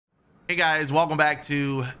Hey guys, welcome back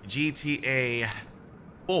to GTA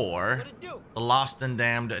 4, The Lost and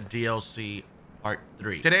Damned DLC Part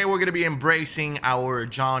 3. Today we're going to be embracing our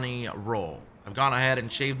Johnny role. I've gone ahead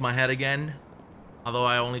and shaved my head again, although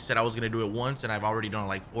I only said I was going to do it once and I've already done it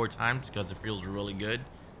like 4 times because it feels really good.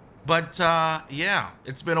 But yeah,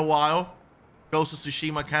 it's been a while. Ghost of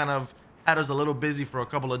Tsushima kind of had us a little busy for a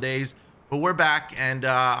couple of days, but we're back and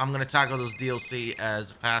I'm going to tackle this DLC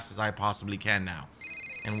as fast as I possibly can now.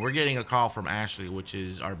 And we're getting a call from Ashley, which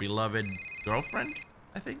is our beloved girlfriend,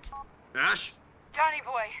 I think. Ash? Johnny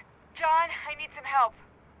boy. John, I need some help.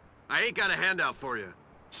 I ain't got a handout for you.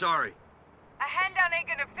 Sorry. A handout ain't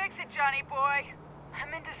gonna fix it, Johnny boy.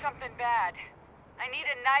 I'm into something bad. I need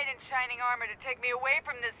a knight in shining armor to take me away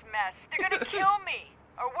from this mess. They're gonna kill me,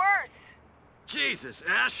 or worse. Jesus,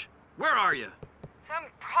 Ash. Where are you? Some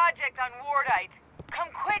project on Wardite. Come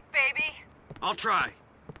quick, baby. I'll try.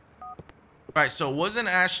 All right, so wasn't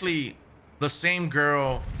Ashley the same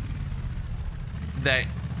girl that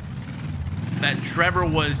Trevor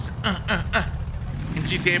was in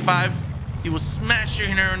GTA 5? He was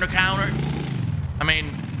smashing her in the counter. I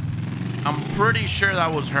mean, I'm pretty sure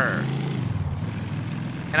that was her.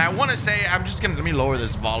 And I want to say, I'm just gonna, let me lower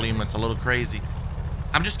this volume. It's a little crazy.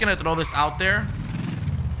 I'm just gonna throw this out there.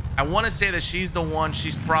 I want to say that she's the one.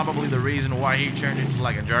 She's probably the reason why he turned into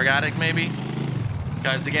like a drug addict, maybe.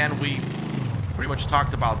 Because again, we pretty much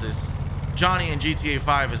talked about this. Johnny in GTA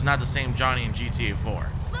 5 is not the same Johnny in GTA 4.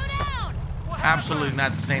 Slow down! Absolutely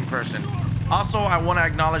not the same person. Also, I want to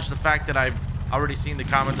acknowledge the fact that I've already seen the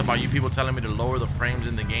comments about you people telling me to lower the frames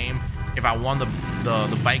in the game if I want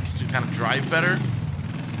the bikes to kind of drive better.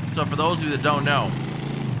 So for those of you that don't know,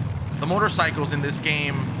 the motorcycles in this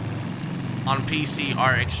game on PC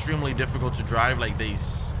are extremely difficult to drive. Like they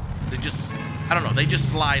just, I don't know, they just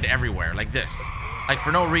slide everywhere like this, like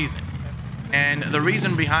for no reason. And the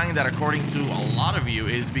reason behind that, according to a lot of you,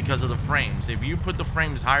 is because of the frames. If you put the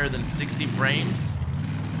frames higher than 60 frames,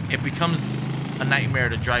 it becomes a nightmare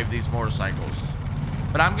to drive these motorcycles.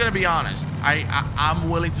 But I'm gonna be honest, I'm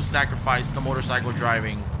willing to sacrifice the motorcycle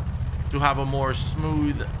driving to have a more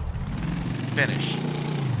smooth finish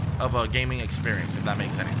of a gaming experience, if that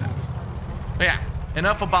makes any sense. But yeah,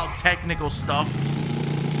 enough about technical stuff.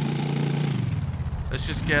 Let's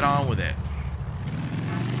just get on with it.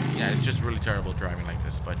 Yeah, it's just really terrible driving like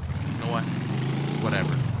this, but you know what?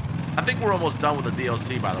 Whatever. I think we're almost done with the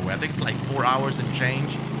DLC, by the way. I think it's like 4 hours and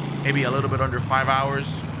change, maybe a little bit under 5 hours.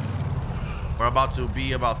 We're about to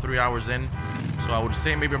be about 3 hours in, so I would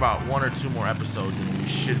say maybe about 1 or 2 more episodes, and we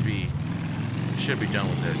should be done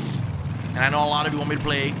with this. And I know a lot of you want me to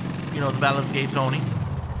play, you know, the Battle of Gay Tony.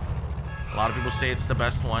 A lot of people say it's the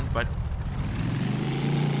best one, but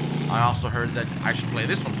I also heard that I should play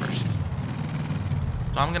this one first.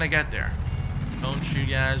 So I'm gonna get there. Don't you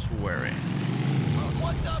guys worry.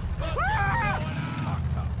 What the fuck?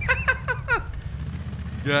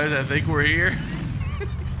 Guys, I think we're here.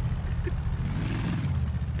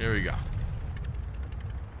 Here we go.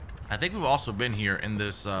 I think we've also been here in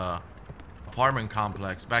this apartment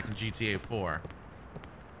complex back in GTA 4.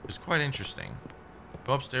 It's quite interesting.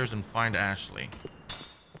 Go upstairs and find Ashley.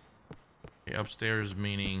 Okay, upstairs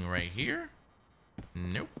meaning right here?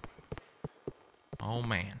 Nope. Oh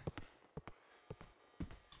man.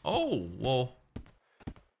 Oh, well,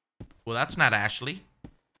 that's not Ashley.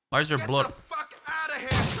 Why is there blood? Get the fuck out of here,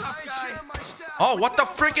 tough guy. Oh, what the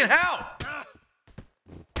freaking hell?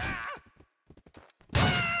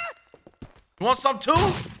 You want some too?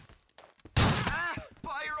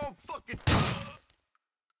 Buy your own fucking.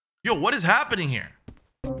 Yo, what is happening here?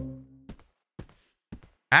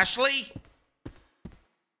 Ashley?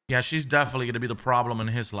 Yeah, she's definitely gonna be the problem in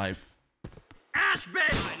his life. Ash,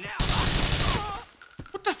 baby!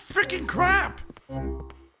 What the freaking crap?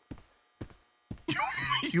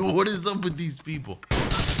 Yo, what is up with these people?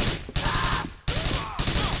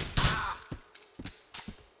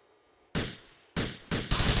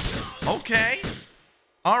 Okay.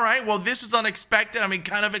 All right. Well, this is unexpected. I mean,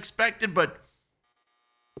 kind of expected, but.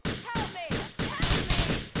 Help me!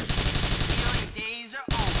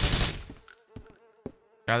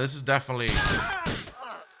 Yeah, this is definitely.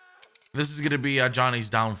 This is gonna be Johnny's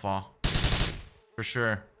downfall, for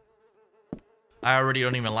sure. I already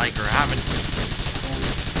don't even like her.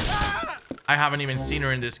 I haven't even seen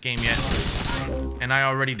her in this game yet, and I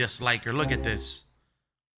already dislike her. Look at this.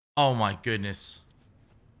 Oh my goodness.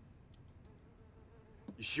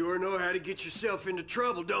 You sure know how to get yourself into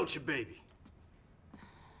trouble, don't you, baby?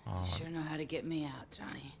 Oh, Sure know how to get me out,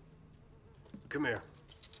 Johnny. Come here.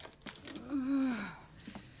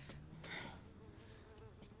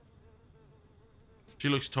 she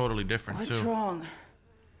looks totally different too. What's wrong?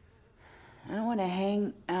 I don't want to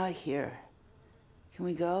hang out here. Can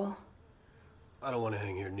we go? I don't want to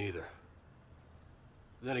hang here neither.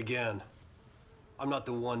 Then again, I'm not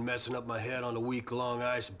the one messing up my head on a week-long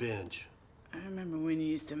ice binge. I remember when you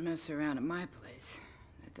used to mess around at my place.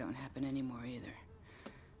 That don't happen anymore either.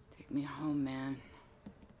 Take me home, man.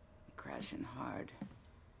 I'm crashing hard.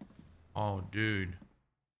 Oh, dude.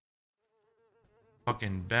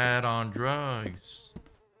 Fucking bad on drugs.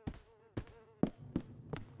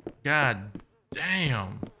 God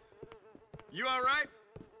damn. You all right?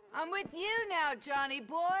 I'm with you now, Johnny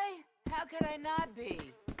boy. How could I not be?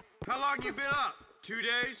 How long you been up? 2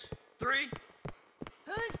 days? 3?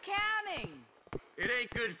 Who's counting? It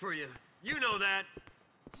ain't good for you. You know that.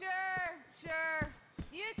 Sure.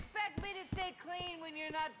 You expect me to stay clean when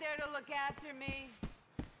you're not there to look after me?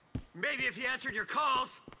 Maybe if you answered your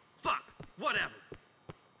calls. Fuck. Whatever.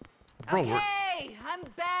 Bro, okay, I'm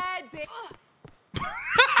bad, bitch.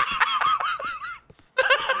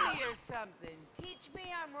 Tell me or something. Teach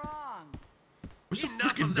me I'm wrong. where's the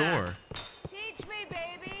Enough freaking of that. door? Teach me,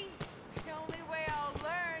 baby. It's the only way I'll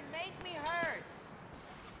learn. Make me hurt.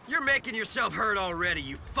 You're making yourself hurt already,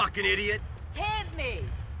 you fucking idiot. Hit me.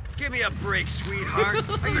 Give me a break, sweetheart.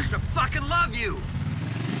 I used to fucking love you.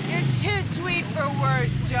 You're too sweet for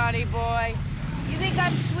words, Johnny boy. You think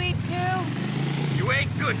I'm sweet too? You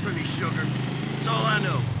ain't good for me, sugar. That's all I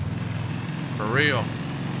know. For real.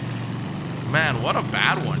 Man, what a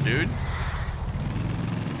bad one, dude.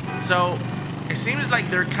 So, it seems like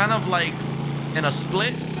they're kind of like in a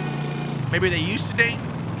split. Maybe they used to date.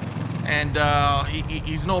 And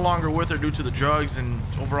he's no longer with her due to the drugs and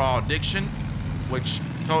overall addiction. Which,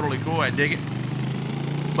 totally cool, I dig it.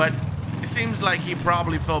 But it seems like he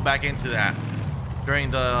probably fell back into that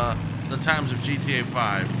during the times of GTA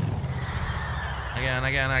 5.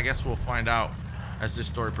 Again, I guess we'll find out as this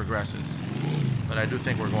story progresses. But I do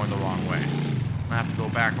think we're going the wrong way. I have to go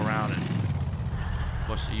back around and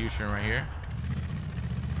what's the U-turn right here?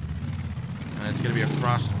 And it's gonna be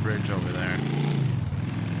across the bridge over there.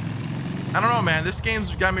 I don't know, man. This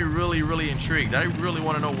game's got me really intrigued. I really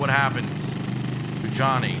want to know what happens to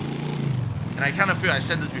Johnny. And I kind of feel, I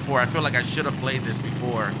said this before, I feel like I should have played this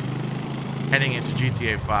before heading into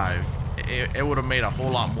GTA 5. It would have made a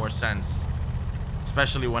whole lot more sense.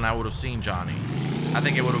 Especially when I would have seen Johnny. I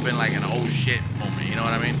think it would have been like an oh shit moment, you know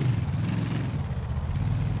what I mean?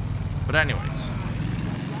 But anyways,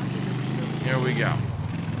 here we go.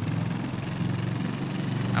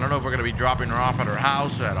 I don't know if we're gonna be dropping her off at her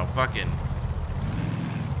house or at a fucking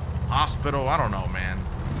hospital. I don't know, man.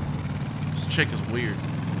 This chick is weird.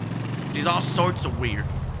 She's all sorts of weird.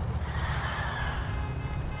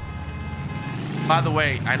 By the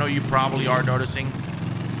way, I know you probably are noticing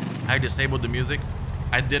I disabled the music.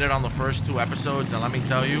 I did it on the first 2 episodes, and let me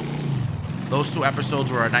tell you, those 2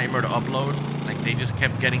 episodes were a nightmare to upload. Like, they just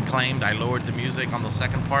kept getting claimed. I lowered the music on the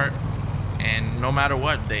second part, and no matter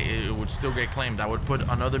what, it would still get claimed. I would put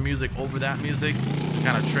another music over that music to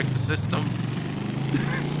kind of trick the system.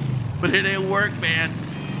 But it didn't work, man.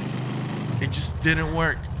 It just didn't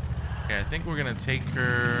work. Okay, I think we're gonna take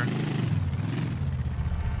her...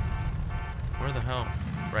 Where the hell?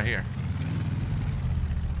 Right here.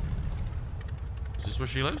 Is this where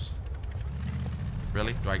she lives?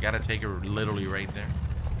 Really? Do I gotta take her literally right there?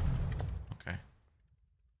 Okay.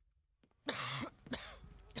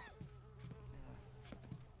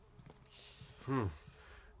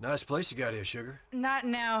 Nice place you got here, sugar. Not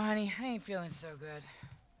now, honey. I ain't feeling so good.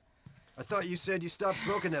 I thought you said you stopped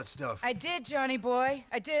smoking that stuff. I did, Johnny boy.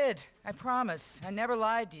 I did. I promise. I never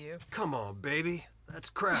lied to you. Come on, baby.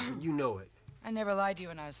 That's crap, and you know it. I never lied to you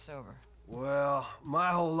when I was sober. Well,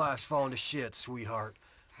 my whole life's fallen to shit, sweetheart.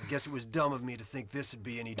 I guess it was dumb of me to think this would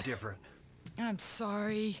be any different. I'm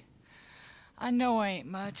sorry. I know I ain't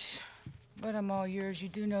much, but I'm all yours. You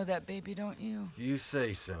do know that, baby, don't you? You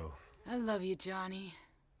say so. I love you, Johnny.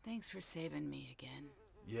 Thanks for saving me again.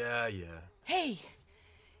 Yeah. Hey,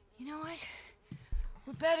 you know what?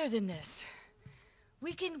 We're better than this.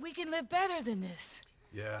 We can live better than this.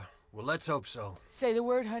 Yeah, well, let's hope so. Say the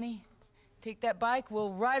word, honey. Take that bike,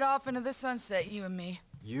 we'll ride off into the sunset, you and me.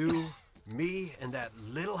 You, me, and that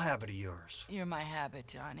little habit of yours. You're my habit,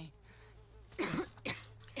 Johnny.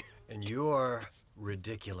 And you're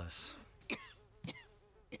ridiculous.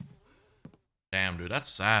 Damn, dude, that's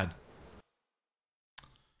sad.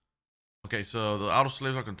 Okay, so the auto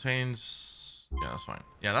slaves contains... Yeah, that's fine.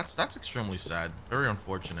 Yeah, that's extremely sad. Very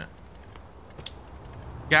unfortunate.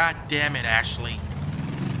 God damn it, Ashley.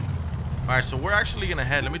 Alright, so we're actually gonna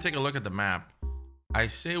head... Let me take a look at the map. I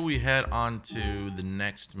say we head on to the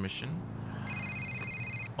next mission.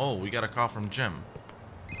 Oh, we got a call from Jim.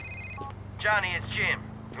 Johnny, it's Jim.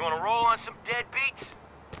 You wanna roll on some deadbeats?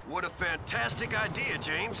 What a fantastic idea,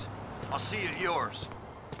 James. I'll see you at yours.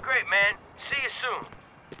 Great, man. See you soon.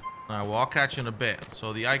 Alright, well, I'll catch you in a bit.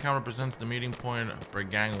 So the icon represents the meeting point for a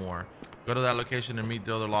gang war. Go to that location and meet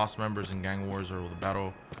the other lost members in gang wars or the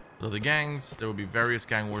battle with other gangs. There will be various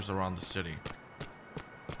gang wars around the city.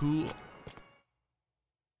 Cool.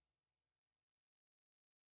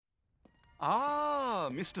 Ah,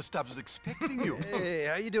 Mr. Stubbs is expecting you. Hey,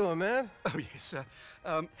 how you doing, man? Oh, yes, sir.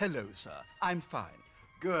 Hello, sir. I'm fine.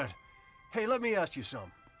 Good. Hey, let me ask you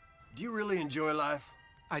something. Do you really enjoy life?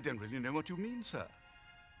 I don't really know what you mean, sir.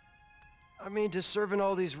 I mean, just serving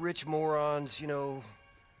all these rich morons, you know,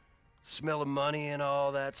 smell of money and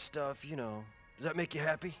all that stuff, you know. Does that make you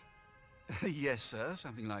happy? Yes, sir,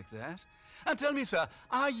 something like that. And tell me, sir,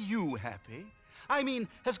 are you happy? I mean,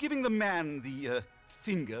 has giving the man the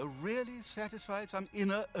finger really satisfied some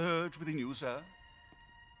inner urge within you, sir?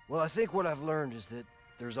 Well, I think what I've learned is that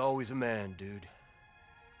there's always a man, dude.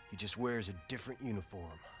 He just wears a different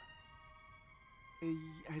uniform.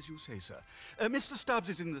 As you say, sir. Mr. Stubbs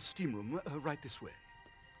is in the steam room, right this way.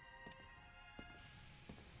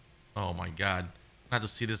 Oh my god. Not to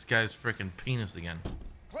see this guy's freaking penis again.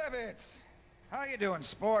 Klebitz, how you doing,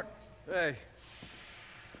 sport? Hey.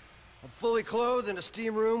 I'm fully clothed in a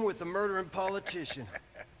steam room with a murdering politician.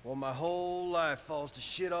 While my whole life falls to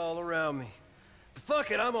shit all around me. But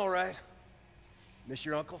fuck it, I'm all right. Miss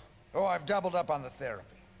your uncle? Oh, I've doubled up on the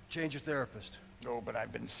therapy. Change your therapist. Oh, but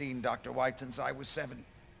I've been seeing Dr. White since I was 7.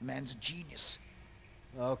 Man's a genius.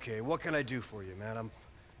 Okay, what can I do for you, man? I'm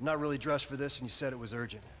not really dressed for this, and you said it was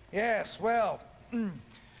urgent. Yes, well,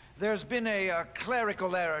 there's been a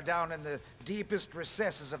clerical error down in the deepest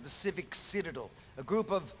recesses of the Civic Citadel. A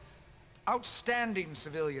group of outstanding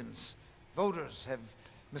civilians, voters, have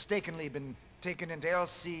mistakenly been taken into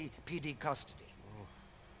LCPD custody.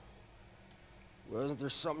 Well, isn't there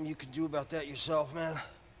something you can do about that yourself, man?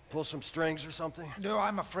 Pull some strings or something? No,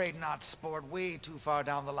 I'm afraid not, sport. Way too far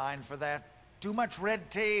down the line for that. Too much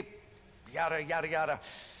red tape, yada, yada, yada.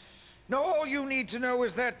 No, all you need to know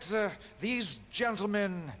is that these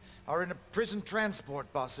gentlemen are in a prison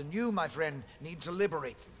transport bus, and you, my friend, need to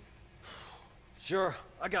liberate them. Sure,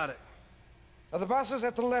 I got it. The bus is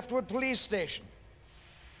at the Leftwood police station.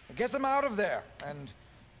 Get them out of there, and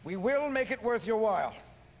we will make it worth your while.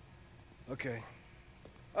 Okay.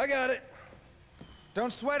 I got it.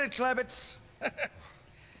 Don't sweat it, Klebitz.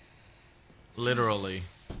 Literally.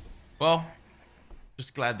 Well,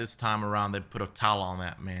 just glad this time around they put a towel on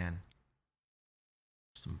that man.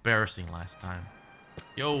 It's embarrassing last time.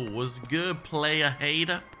 Yo, what's good, player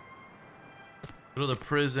hater? Go to the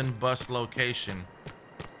prison bus location.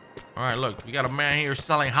 Alright, look, we got a man here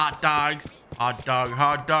selling hot dogs. Hot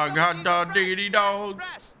dog, diggity dog.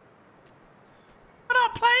 What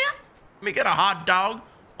up, player? Let me get a hot dog.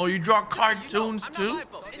 Oh, you draw cartoons too?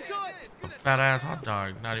 A fat ass hot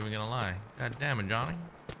dog, not even gonna lie. God damn it, Johnny.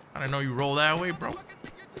 I didn't know you roll that way, bro.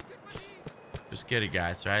 Just get it,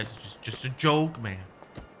 guys, right? It's just a joke, man.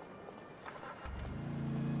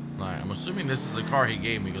 Alright, I'm assuming this is the car he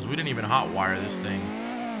gave me because we didn't even hotwire this thing.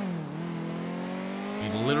 He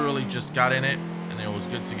literally just got in it and it was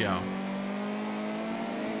good to go.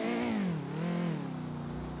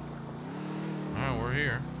 Alright, we're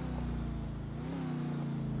here.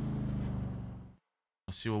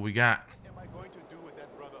 Let's see what we got.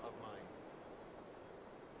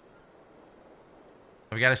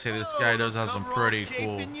 I gotta say, this guy does have some pretty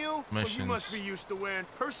cool missions. You must be used to wearing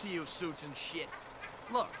Perseus suits and shit.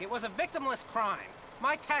 Look, it was a victimless crime.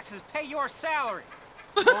 My taxes pay your salary.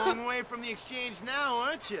 Long way from the exchange now,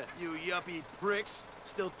 aren't you? You yuppie pricks.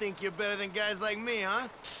 Still think you're better than guys like me, huh?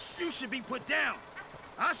 You should be put down.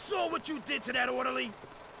 I saw what you did to that orderly.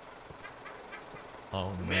 Oh,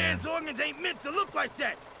 man. Man's organs ain't meant to look like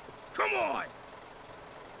that. Come on.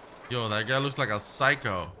 Yo, that guy looks like a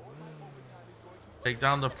psycho. Take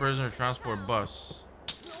down the prisoner transport bus.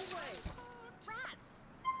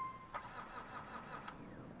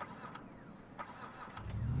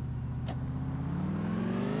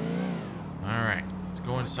 All right, let's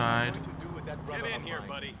go inside. Get in here,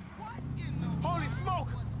 buddy. Holy smoke!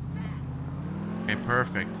 Okay,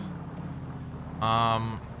 perfect.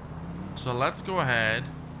 So let's go ahead.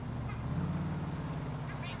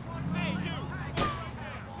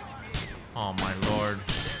 Oh my lord.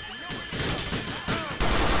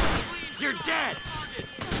 You're dead!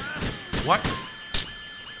 What?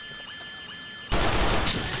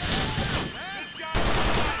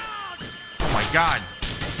 Oh my god.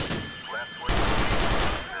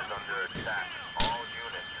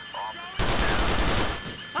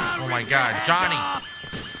 Oh my god, Johnny.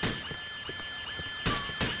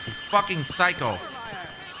 You fucking psycho.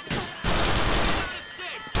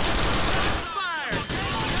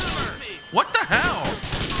 What the hell?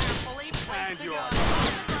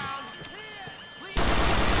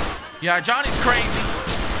 Yeah, Johnny's crazy.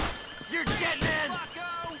 You're dead, man.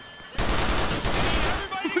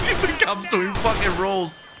 Look at the cops doing fucking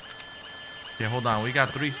rolls. Okay, hold on. We got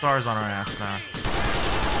 3 stars on our ass now.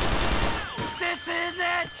 This is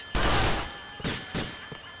it.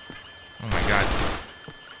 Oh my god.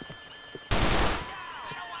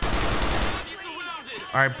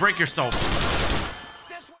 All right, break yourself.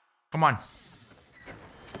 Come on.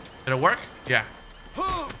 Did it work? Yeah.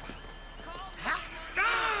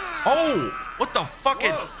 Oh, what the fuck?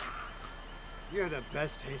 You're the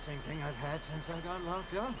best tasting thing I've had since I got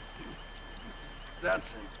locked up.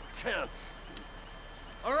 That's intense.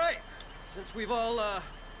 All right, since we've all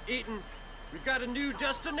eaten, we've got a new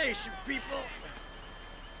destination, people.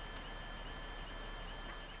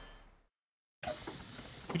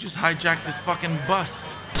 We just hijacked this fucking bus.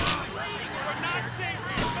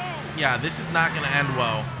 Yeah, this is not gonna end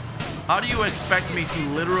well. How do you expect me to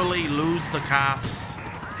literally lose the cops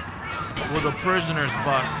with a prisoner's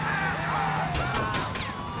bus?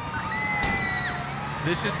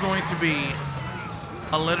 This is going to be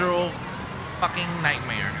a literal fucking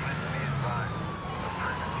nightmare.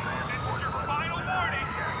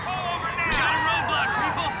 We got a roadblock,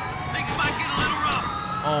 people. Things might get a little rough.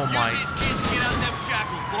 Oh my. Use these kids to get out them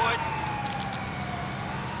shackles, boys.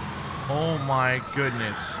 Oh my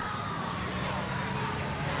goodness.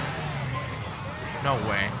 No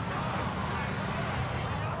way.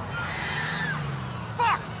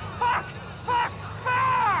 Fuck! Fuck! Fuck!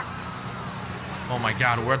 Fuck! Oh my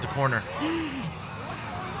god, we're at the corner.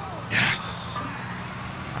 Yes.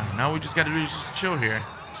 Now we just gotta do is just chill here.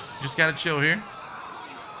 Just gotta chill here.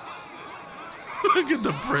 Look at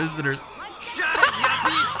the prisoners. Shut up,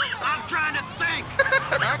 yuppies! I'm trying to think!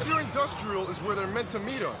 Acura Industrial is where they're meant to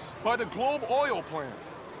meet us, by the Globe Oil plant.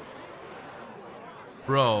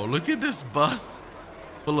 Bro, look at this bus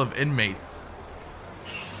full of inmates.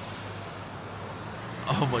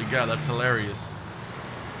 Oh my god, that's hilarious.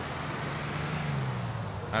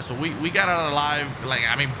 So we got out alive, like,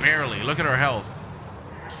 I mean, barely. Look at our health.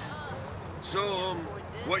 So,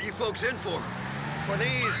 what you folks in for? For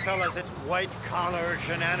these fellas, it's white-collar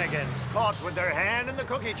shenanigans, caught with their hand in the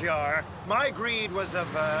cookie jar. My greed was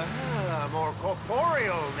of a more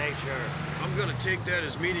corporeal nature. I'm gonna take that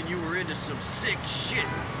as meaning you were into some sick shit.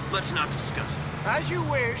 Let's not discuss it. As you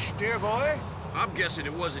wish, dear boy. I'm guessing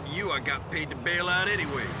it wasn't you I got paid to bail out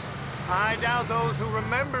anyway. I doubt those who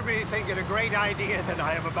remember me think it a great idea that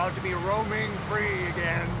I am about to be roaming free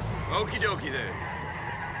again. Okie dokie then.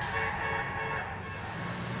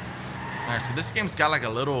 Alright, so this game's got like a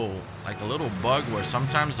little bug where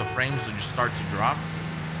sometimes the frames will just start to drop.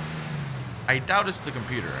 I doubt it's the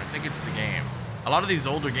computer. I think it's the game. A lot of these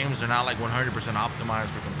older games are not like 100% optimized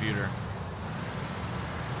for computer.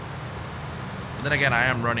 But then again, I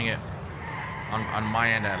am running it on my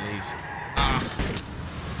end at least.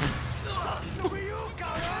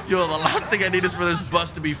 Yo, the last thing I need is for this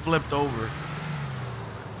bus to be flipped over.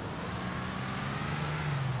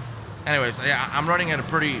 Anyways, yeah, I'm running at a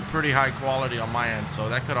pretty high quality on my end, so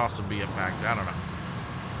that could also be a factor. I don't know.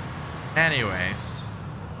 Anyways,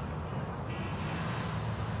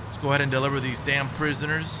 let's go ahead and deliver these damn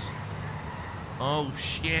prisoners. Oh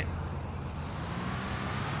shit.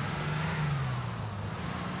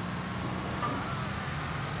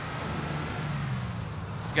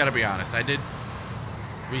 Gotta be honest, I did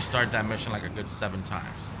restart that mission like a good 7 times.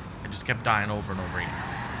 I just kept dying over and over again.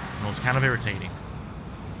 And it was kind of irritating.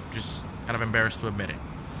 Just kind of embarrassed to admit it.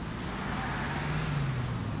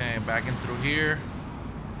 Okay, backing through here.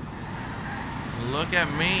 Look at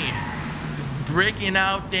me. Breaking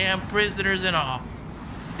out damn prisoners and all.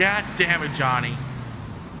 God damn it, Johnny.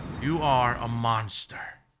 You are a monster.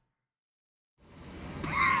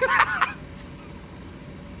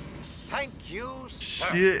 Thank you, sir.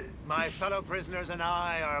 Shit. My fellow prisoners and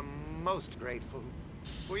I are most grateful.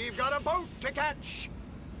 We've got a boat to catch.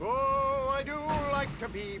 Oh, I do like to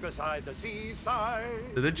be beside the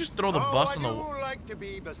seaside. Did they just throw the bus on the... I do like to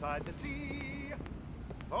be beside the sea.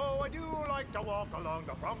 Oh, I do like to walk along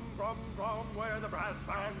the from where the brass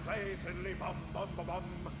band plays fiddly bum bum bum bum.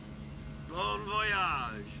 Bon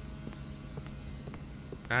voyage.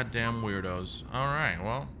 Goddamn weirdos. Alright,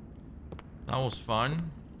 well. That was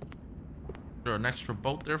fun. Is there an extra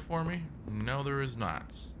boat there for me? No, there is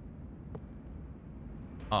not.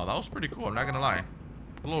 Oh, that was pretty cool, I'm not gonna lie.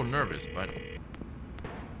 A little nervous, but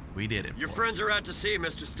we did it. Your friends are out to sea,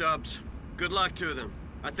 Mr. Stubbs. Good luck to them.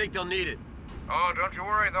 I think they'll need it. Oh, don't you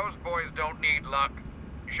worry, those boys don't need luck.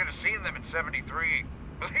 You should have seen them in '73.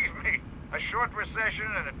 Believe me, a short recession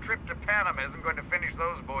and a trip to Panama isn't going to finish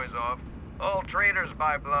those boys off. All traders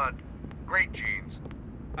buy blood. Great genes.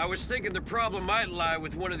 I was thinking the problem might lie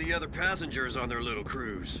with one of the other passengers on their little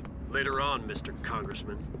cruise. Later on, Mr.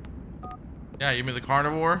 Congressman. Yeah, you mean the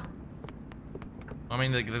carnivore? I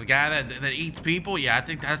mean, the guy that eats people? Yeah, I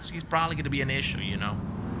think he's probably going to be an issue, you know?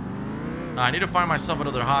 I need to find myself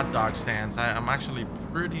another hot dog stand. I'm actually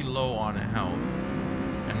pretty low on health.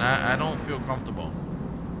 And I don't feel comfortable.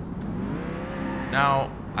 Now,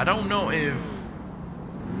 I don't know if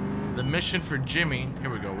the mission for Jimmy... Here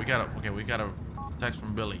we go. We got a text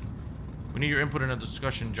from Billy. We need your input in a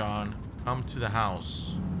discussion, John. Come to the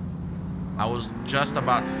house. I was just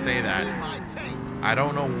about to say that. I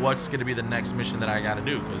don't know what's going to be the next mission that I got to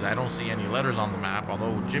do, because I don't see any letters on the map,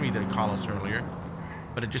 although Jimmy did call us earlier.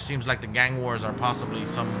 But it just seems like the gang wars are possibly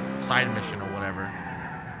some side mission or whatever.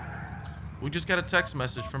 We just got a text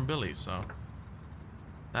message from Billy, so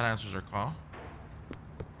that answers our call.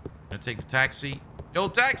 Gonna take the taxi. Yo,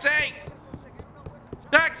 taxi!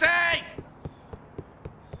 Taxi!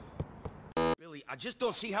 Billy, I just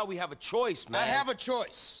don't see how we have a choice, man. I have a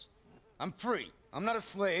choice. I'm free. I'm not a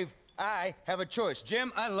slave. I have a choice.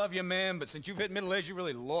 Jim, I love you, man, but since you've hit middle age, you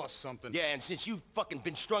really lost something. Yeah, and since you've fucking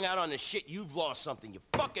been strung out on this shit, you've lost something. Your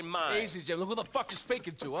fucking mind. Easy, Jim. Look who the fuck you're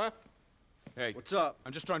speaking to, huh? Hey. What's up?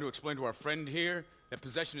 I'm just trying to explain to our friend here that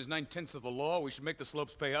possession is 9/10 of the law. We should make the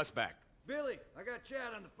slopes pay us back. Billy, I got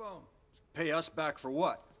Chad on the phone. Pay us back for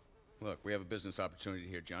what? Look, we have a business opportunity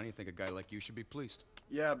here, Johnny. I think a guy like you should be pleased.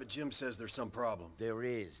 Yeah, but Jim says there's some problem. There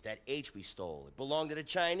is. That H we stole. It belonged to the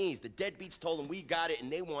Chinese. The deadbeats told them we got it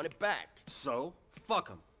and they want it back. So? Fuck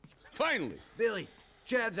them. Finally! Billy,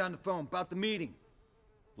 Chad's on the phone about the meeting.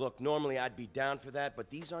 Look, normally I'd be down for that, but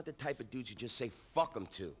these aren't the type of dudes you just say fuck them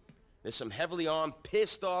to. There's some heavily armed,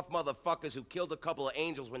 pissed off motherfuckers who killed a couple of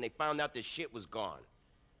angels when they found out this shit was gone.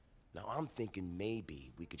 Now I'm thinking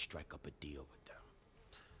maybe we could strike up a deal with them.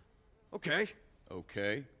 Okay.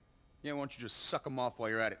 Okay. Yeah, why don't you just suck them off while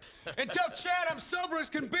you're at it? And tell Chad I'm sober as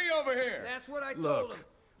can be over here! That's what I told Look, him.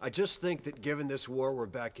 I just think that given this war we're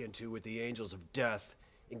back into with the Angels of Death,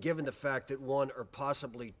 and given the fact that one or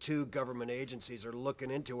possibly two government agencies are looking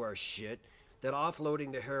into our shit, that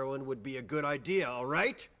offloading the heroin would be a good idea, all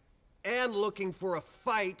right? And looking for a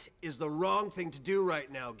fight is the wrong thing to do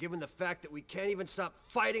right now, given the fact that we can't even stop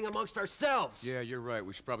fighting amongst ourselves. Yeah, you're right.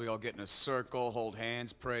 We should probably all get in a circle, hold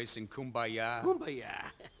hands, pray, sing Kumbaya. Kumbaya.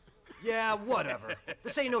 Yeah, whatever.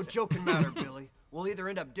 This ain't no joking matter, Billy. We'll either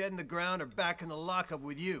end up dead in the ground or back in the lockup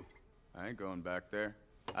with you. I ain't going back there.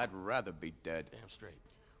 I'd rather be dead. Damn straight.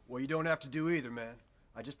 Well, you don't have to do either, man.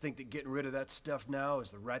 I just think that getting rid of that stuff now is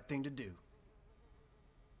the right thing to do.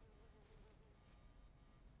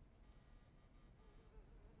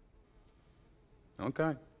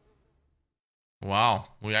 Okay. Wow,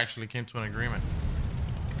 we actually came to an agreement.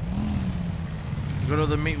 Go to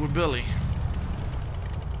the meet with Billy.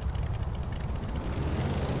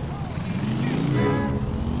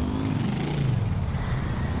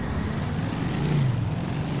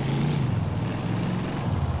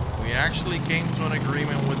 We actually came to an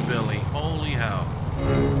agreement with Billy. Holy hell.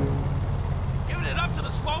 Giving it up to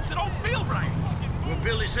the slopes, it don't feel right. Well,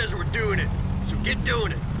 Billy says we're doing it, so get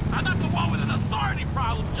doing it. I'm not the one with an authority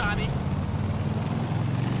problem, Johnny.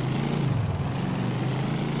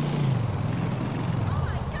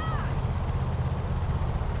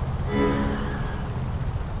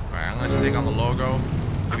 Alright, I'm gonna stick on the logo.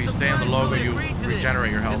 If you stay on the logo, you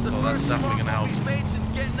regenerate your health, so that's definitely gonna help. He's made since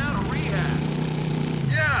getting out of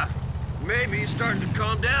rehab. Yeah, maybe he's starting to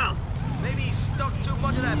calm down. Maybe he stuck too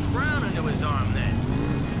much of that brown into his arm then.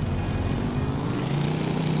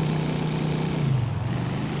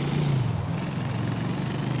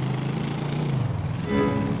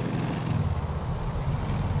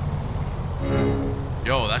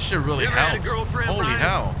 Yo, that shit really helps. Holy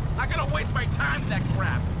hell. I gotta waste my time with that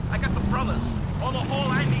crap. I got the brothers. All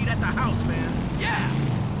I need at the house, man. Yeah.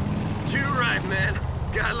 You're right, man.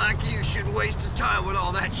 Guy like you shouldn't waste his time with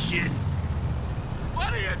all that shit.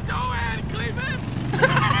 What are you doing, Clemens?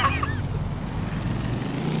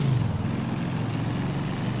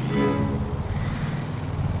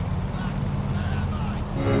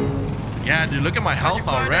 Yeah, dude, look at my health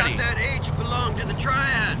already. That H belonged to the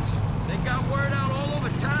Triads. They got word out all over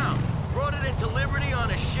town. Brought it into Liberty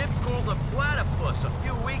on a ship called the Platypus a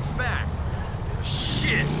few weeks back.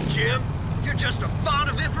 Shit, Jim. You're just a font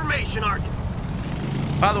of information, aren't you?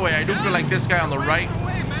 By the way, I do feel like this guy on the right,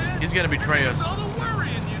 he's gonna betray us.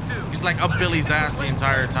 He's like up Billy's ass the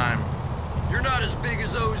entire time. You're not as big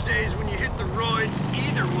as those days when you hit the roids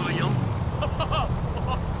either, William.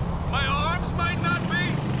 My arms might not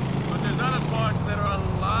be, but there's other parts that are a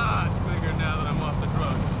lot bigger now that I'm off the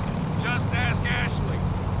drugs. Just ask Ashley.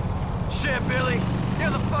 Shit,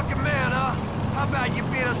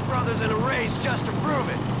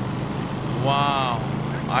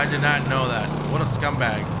 I did not know that. What a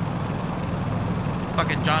scumbag.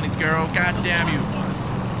 Fucking Johnny's girl. God damn you.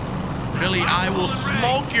 Billy, I will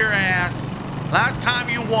smoke your ass. Last time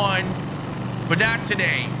you won, but not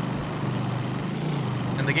today.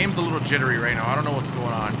 And the game's a little jittery right now. I don't know what's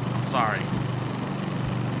going on. I'm sorry.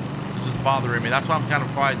 This is bothering me. That's why I'm kind of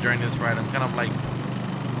quiet during this ride. I'm kind of like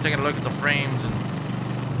taking a look at the frames and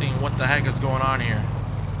seeing what the heck is going on here.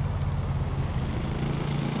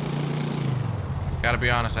 Gotta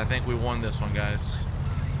be honest, I think we won this one, guys.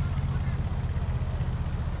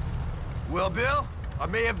 Well, Bill, I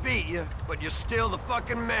may have beat you, but you're still the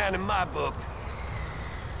fucking man in my book.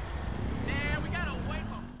 Yeah, we gotta wait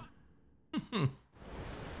for...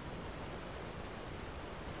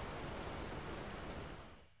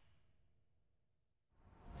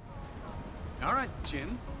 All right,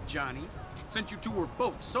 Jim, Johnny, since you two were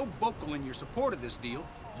both so vocal in your support of this deal,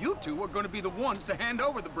 you two are going to be the ones to hand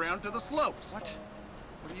over the Brown to the Slopes. What?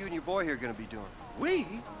 What are you and your boy here gonna be doing? We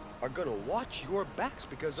are gonna watch your backs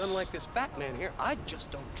because unlike this fat man here, I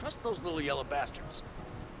just don't trust those little yellow bastards.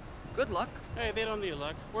 Good luck. Hey, they don't need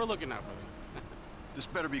luck. We're looking out for them. This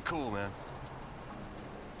better be cool, man.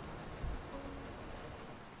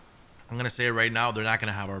 I'm gonna say it right now, they're not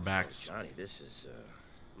gonna have our backs. Johnny, this is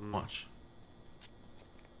Watch.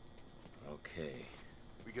 Okay.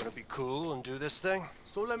 We gonna be cool and do this thing?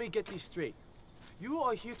 So let me get this straight. You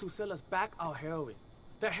are here to sell us back our heroin.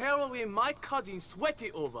 The heroin my cousin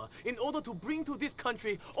sweated over in order to bring to this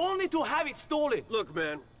country only to have it stolen. Look,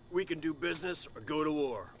 man, we can do business or go to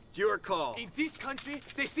war. It's your call. In this country,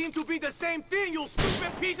 they seem to be the same thing, you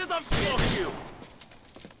stupid pieces of shit! Fuck you!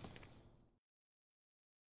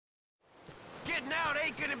 Getting out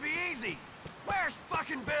ain't gonna be easy! Where's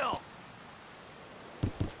fucking Bill?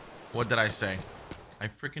 What did I say? I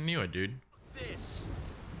freaking knew it, dude. This.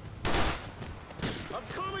 I'm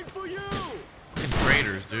coming for you! Fucking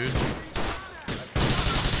traitors, dude.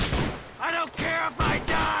 I don't care if I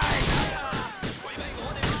die!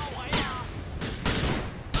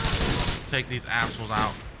 Take these assholes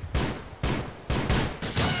out.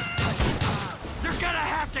 You're gonna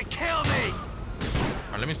have to kill me!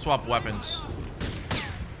 Alright, let me swap weapons.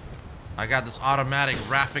 I got this automatic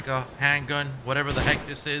Raffica handgun, whatever the heck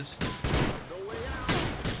this is.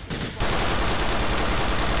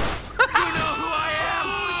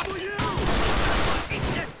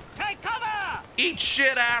 Eat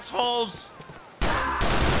shit, assholes!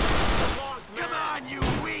 Come on, you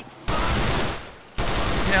weak fucks!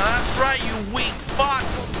 Yeah, that's right, you weak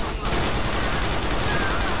fucks!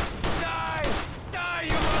 Die! Die,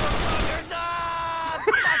 you motherfuckers! Ah!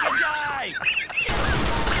 Fucking die!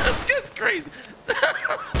 This guy's crazy.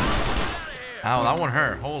 Ow, that one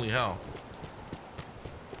hurt. Holy hell.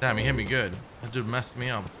 Damn, he hit me good. That dude messed me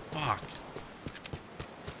up. Fuck.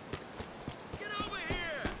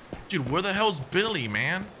 Dude, where the hell's Billy,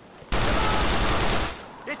 man?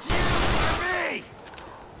 It's you or me!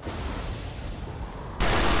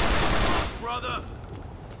 Brother!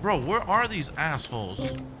 Bro, where are these assholes?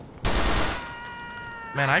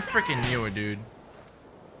 Man, I freaking knew it, dude.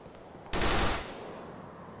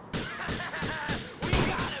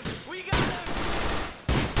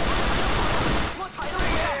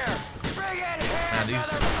 Man, these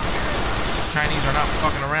Chinese are not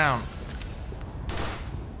fucking around.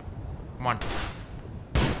 Come on.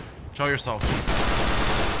 Show yourself.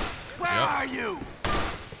 Where are you?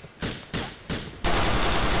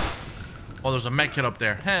 Oh, there's a med kit up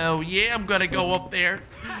there. Hell yeah, I'm gonna go up there.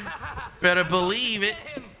 Better believe it.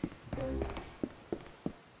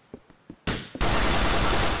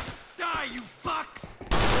 Die, you fucks!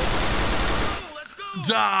 Let's go!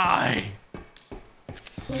 Die!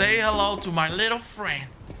 Say hello to my little friend.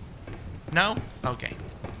 No? Okay.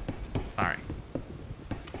 Alright.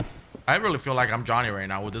 I really feel like I'm Johnny right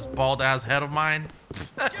now with this bald ass head of mine.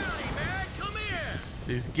 Johnny, man, come here!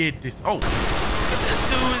 Just get this. Oh, this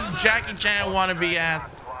dude is Jackie Chan wannabe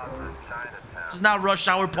ass. This is not Rush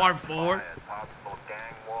Hour Part 4.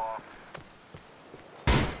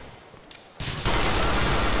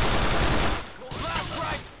 Last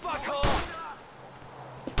right, fuckhole!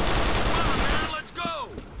 Come on, man, let's go!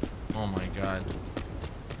 Oh my god.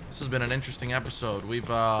 This has been an interesting episode. We've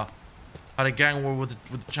had a gang war with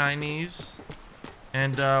the Chinese,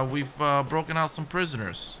 and we've broken out some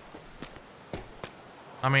prisoners.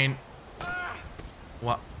 I mean,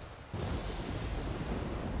 what?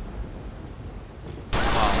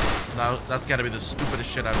 Wow, that's got to be the stupidest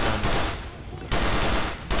shit I've done.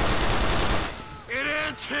 It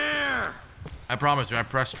ends here! I promise you, I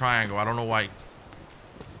pressed triangle. I don't know why.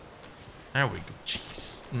 There we go.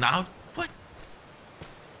 Jeez. Now, what?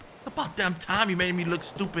 About damn time you made me look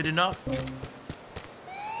stupid enough.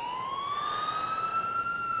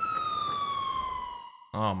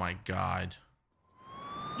 Oh my God.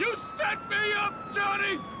 You set me up,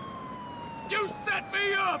 Johnny! You set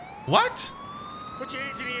me up! What? Put your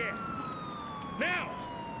hands in the air. Now!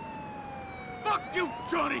 Fuck you,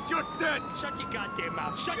 Johnny! You're dead! Shut your goddamn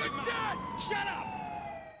mouth! Shut your mouth! Dead! Shut up!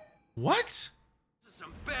 What? This is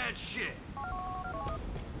some bad shit.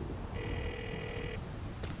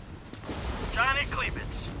 Johnny Cleavage.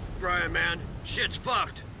 Brian, man, shit's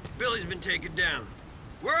fucked. Billy's been taken down.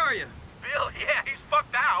 Where are you? Bill, yeah, he's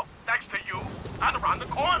fucked out. Thanks to you. I'm around the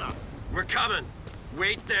corner. We're coming.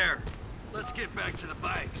 Wait there. Let's get back to the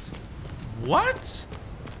bikes. What?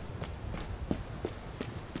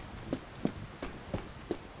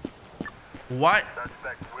 What?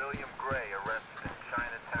 Suspect William Gray arrested in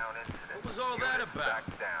Chinatown incident. What was all that about?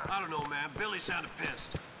 I don't know, man. Billy sounded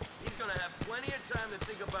pissed. He's gonna have plenty of time to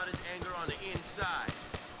think about his anger on the inside.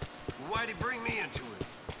 Why'd he bring me into it?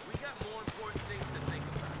 We got more important things to think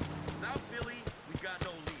about. Without Billy, we got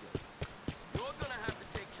no leader. You're gonna have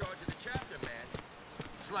to take charge of the chapter, man.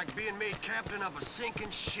 It's like being made captain of a sinking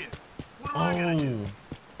ship. What am I gonna do?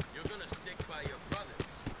 You're gonna stick by your brothers.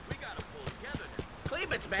 We gotta pull together now.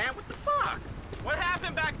 Cleavage, man, what the fuck? What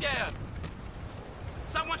happened back there?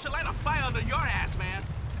 Someone should light a fire under your ass, man.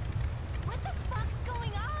 What the fuck's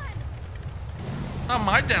going on? Not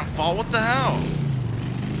my damn fault. What the hell?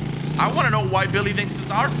 I want to know why Billy thinks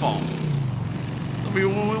it's our fault. We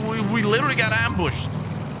literally got ambushed.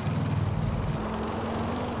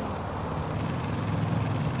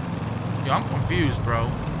 Yo, I'm confused, bro.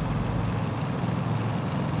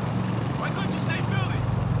 Why couldn't you say Billy?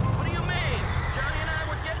 What do you mean? Johnny and I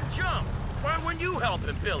were getting jumped. Why weren't you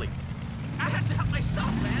helping Billy? I had to help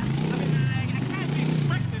myself, man. I mean, I can't be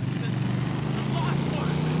expected to the lost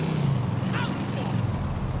force. Out force.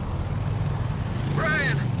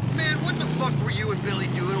 Brian, man, what the fuck were you and Billy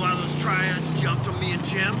doing while those triads jumped on me and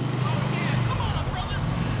Jim? Oh, yeah, come on, brothers.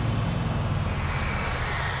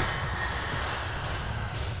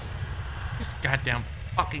 This goddamn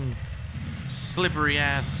fucking slippery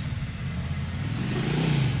ass.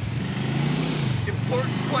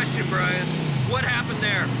 Important question, Brian. What happened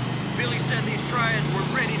there? Billy said these triads were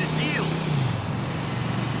ready to deal.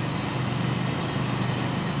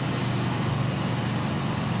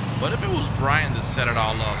 What if it was Brian that set it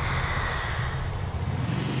all up?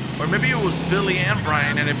 Or maybe it was Billy and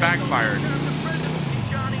Brian and it backfired.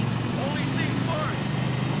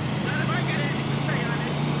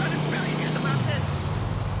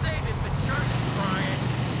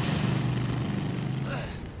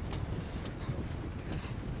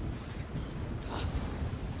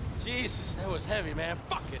 Jesus, that was heavy, man.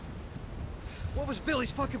 Fuck it. What was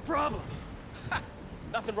Billy's fucking problem?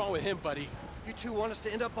 Nothing wrong with him, buddy. You two want us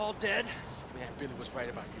to end up all dead? Man, Billy was right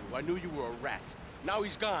about you. I knew you were a rat. Now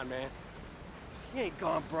he's gone, man. He ain't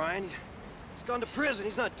gone, Brian. He's gone to prison.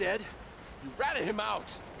 He's not dead. You ratted him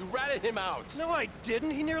out. You ratted him out. No, I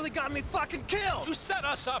didn't. He nearly got me fucking killed. You set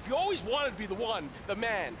us up. You always wanted to be the one, the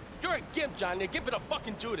man. You're a gimp, Johnny. A gimp and a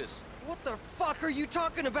fucking Judas. What the fuck are you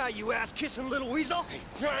talking about, you ass-kissing little weasel? Hey,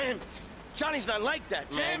 Brian, Johnny's not like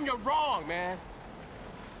that, man. Jim, you're wrong, man.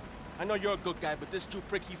 I know you're a good guy, but this Jew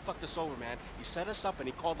prick, he fucked us over, man. He set us up and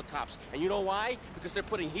he called the cops. And you know why? Because they're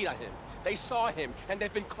putting heat on him. They saw him, and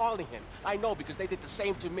they've been calling him. I know, because they did the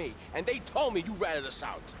same to me. And they told me you ratted us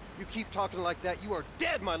out. You keep talking like that, you are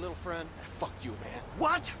dead, my little friend. Fuck you, man.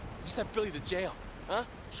 What? You sent Billy to jail, huh?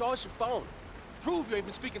 Show us your phone. Prove you ain't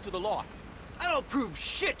been speaking to the law. I don't prove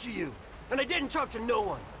shit to you. And I didn't talk to no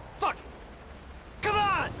one. Fuck it. Come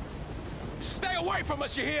on! Stay away from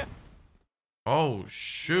us, you hear? Oh,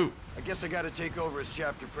 shoot. I guess I gotta take over as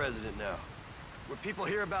chapter president now. When people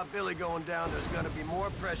hear about Billy going down, there's gonna be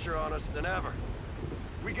more pressure on us than ever.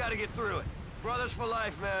 We gotta get through it. Brothers for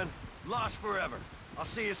life, man. Lost forever. I'll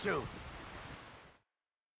see you soon.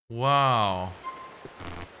 Wow.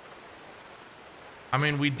 I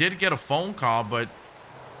mean, we did get a phone call, but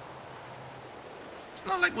it's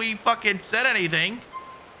not like we fucking said anything.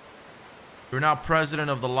 You're now president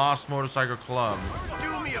of the Lost Motorcycle Club.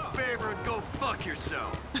 Do me a favor and go fuck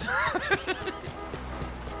yourself.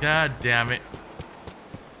 God damn it.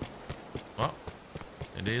 Well,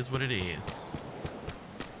 it is what it is.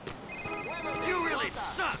 You really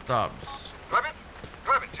suck. Stubbs. Clemens?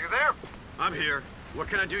 Clemens, you there? I'm here. What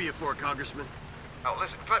can I do you for, Congressman? Oh,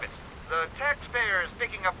 listen, Clemens. The taxpayer is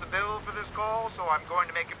picking up the bill for this call, so I'm going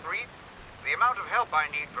to make it brief. The amount of help I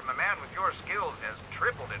need from a man with your skills has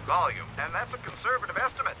tripled in volume, and that's a conservative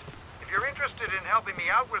estimate. If you're interested in helping me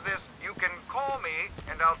out with this, you can call me,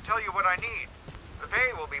 and I'll tell you what I need. The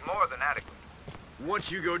pay will be more than adequate.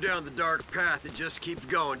 Once you go down the dark path, it just keeps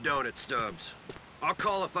going, don't it, Stubbs? I'll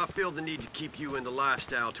call if I feel the need to keep you in the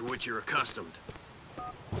lifestyle to which you're accustomed.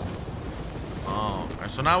 Oh, okay.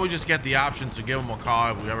 So now we just get the option to give them a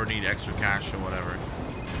call if we ever need extra cash or whatever.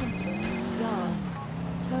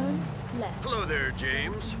 Turn left. Hello there,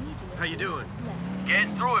 James. How you doing?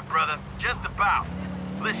 Getting through it, brother. Just about.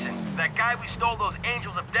 Listen, that guy we stole those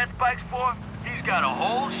Angels of Death bikes for, he's got a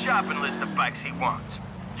whole shopping list of bikes he wants.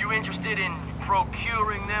 You interested in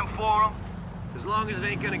procuring them for him? As long as it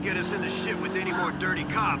ain't gonna get us in the shit with any more dirty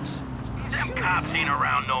cops. Them cops ain't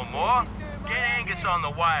around no more. Get Angus on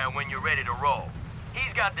the wire when you're ready to roll.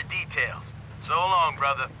 He's got the details. So long,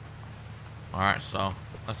 brother. All right, so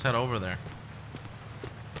let's head over there.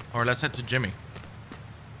 Or let's head to Jimmy.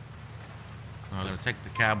 I'm gonna take the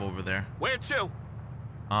cab over there. Where to?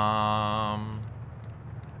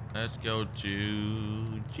 Let's go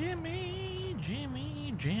to Jimmy.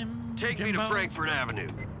 Take me to Frankfurt Avenue.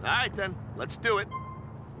 All right, then. Let's do it.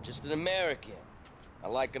 I'm just an American. I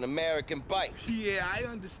like an American bike. Yeah, I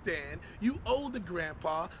understand. You older,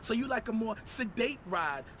 Grandpa, so you like a more sedate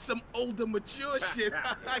ride. Some older, mature shit.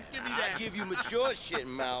 Give me that. I give you mature shit,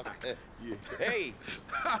 Malk. Hey.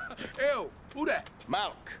 Ew, who that?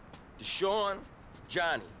 Malk. Deshaun,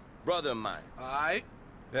 Johnny. Brother of mine. All right.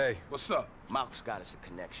 Hey. What's up? Malk's got us a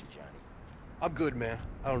connection, Johnny. I'm good, man.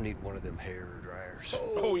 I don't need one of them hair dryers.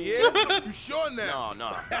 Oh, yeah? You sure now?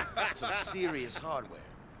 No. Some serious hardware.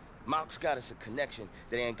 Malk's got us a connection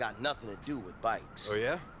that ain't got nothing to do with bikes. Oh,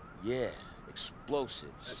 yeah? Yeah,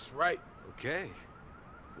 explosives. That's right. Okay.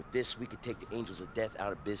 With this, we could take the Angels of Death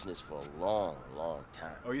out of business for a long, long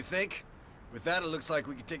time. Oh, you think? With that, it looks like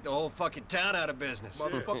we could take the whole fucking town out of business.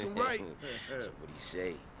 Motherfucking right. So what do you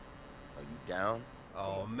say? Are you down?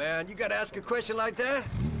 Oh, man, you gotta ask a question like that?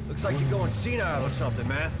 Looks like you're going senile or something,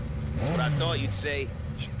 man. That's what I thought you'd say.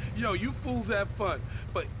 Yo, you fools have fun.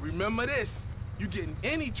 But remember this. You get in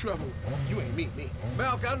any trouble, you ain't meet me.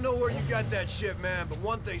 Malk, I don't know where you got that shit, man, but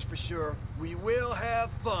one thing's for sure. We will have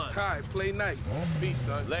fun. All right, play nice. Peace,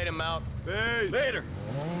 son. Later, Malk. Hey. Later.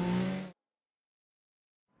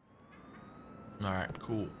 All right,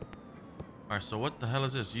 cool. All right, so what the hell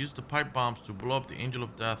is this? Use the pipe bombs to blow up the Angel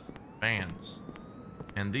of Death vans.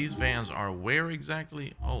 And these vans are where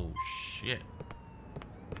exactly? Oh, shit.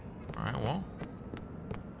 All right, well.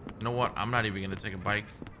 You know what? I'm not even going to take a bike.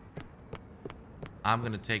 I'm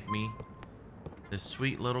going to take me this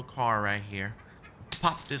sweet little car right here.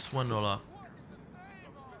 Pop this window up.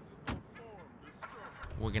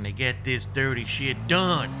 We're going to get this dirty shit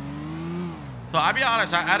done. So I'll be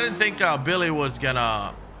honest, I didn't think Billy was going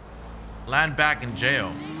to land back in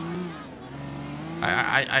jail.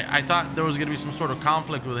 I thought there was going to be some sort of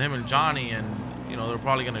conflict with him and Johnny, and, you know, they're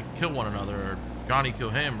probably going to kill one another, or Johnny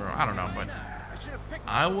kill him, or I don't know, but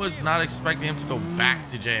I was not expecting him to go back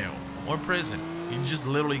to jail or prison. He just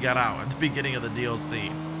literally got out at the beginning of the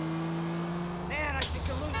DLC. Man, I think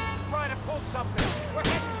the loser's trying to pull something. We're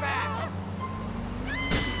heading back.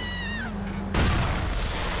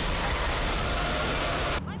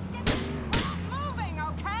 Moving,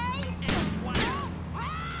 okay?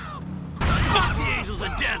 Fuck the Angels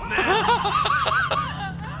of Death, man!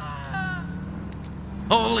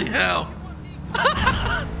 Holy hell.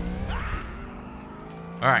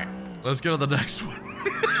 All right, let's go to the next one.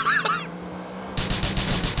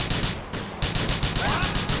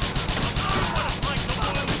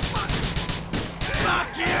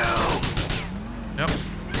 Fuck you! Yep.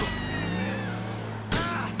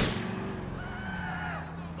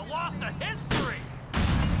 The lost of history.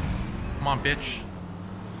 Come on, bitch.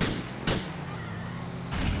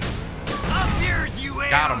 Up yours, you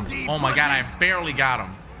Got ALD him. Oh my god, I bunnies. barely got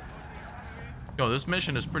him. Yo, this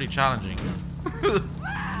mission is pretty challenging.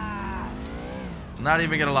 Not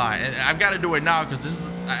even gonna lie. And I've got to do it now because this is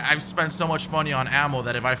I've spent so much money on ammo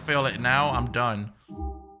that if I fail it now, I'm done.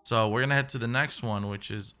 So we're gonna head to the next one,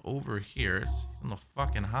 which is over here. It's on the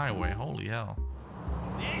fucking highway. Holy hell.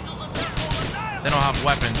 They don't have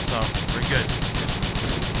weapons, so we're good.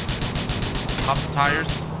 Pop the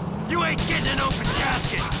tires. You ain't getting an open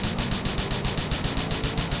casket!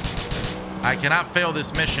 I cannot fail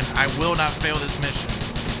this mission. I will not fail this mission.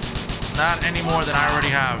 Not any more than I already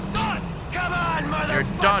have. Come on, motherfuckers! You're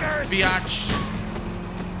done, biatch.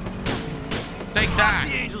 Take that.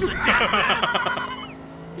 The Angels of Death,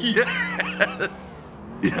 Yes.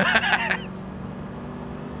 Yes.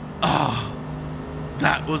 Oh,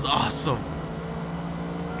 that was awesome.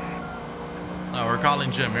 Oh, we're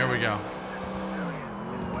calling Jim. Here we go.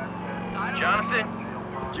 Jonathan?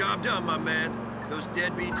 Job done, my man. Those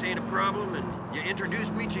deadbeats ain't a problem, and you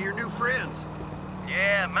introduced me to your new friends.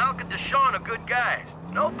 Yeah, Malk and Deshaun are good guys.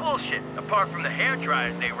 No bullshit, apart from the hair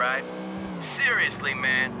dryers they ride. Seriously,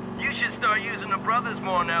 man, you should start using the brothers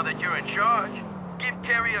more now that you're in charge. Give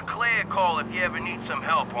Terry or Clay a call if you ever need some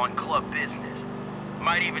help on club business.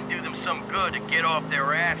 Might even do them some good to get off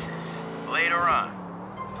their asses later on.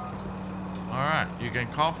 All right, you can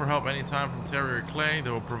call for help anytime from Terry or Clay. They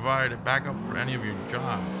will provide a backup for any of your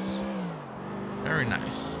jobs. Very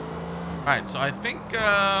nice. All right, so I think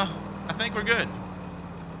we're good.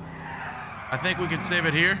 I think we can save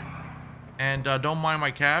it here. And don't mind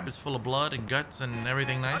my cab. It's full of blood and guts and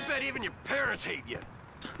everything nice. I bet even your parents hate you.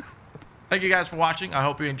 Thank you guys for watching. I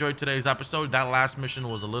hope you enjoyed today's episode. That last mission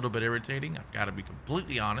was a little bit irritating. I've got to be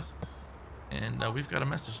completely honest. And we've got a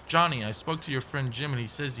message. Johnny, I spoke to your friend Jim, and he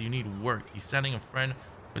says you need work. He's sending a friend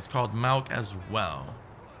who's called Malk as well.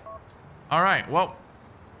 All right, well,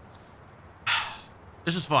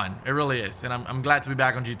 this is fun. It really is. And I'm glad to be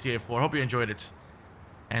back on GTA 4. Hope you enjoyed it.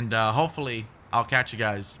 And hopefully I'll catch you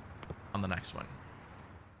guys on the next one.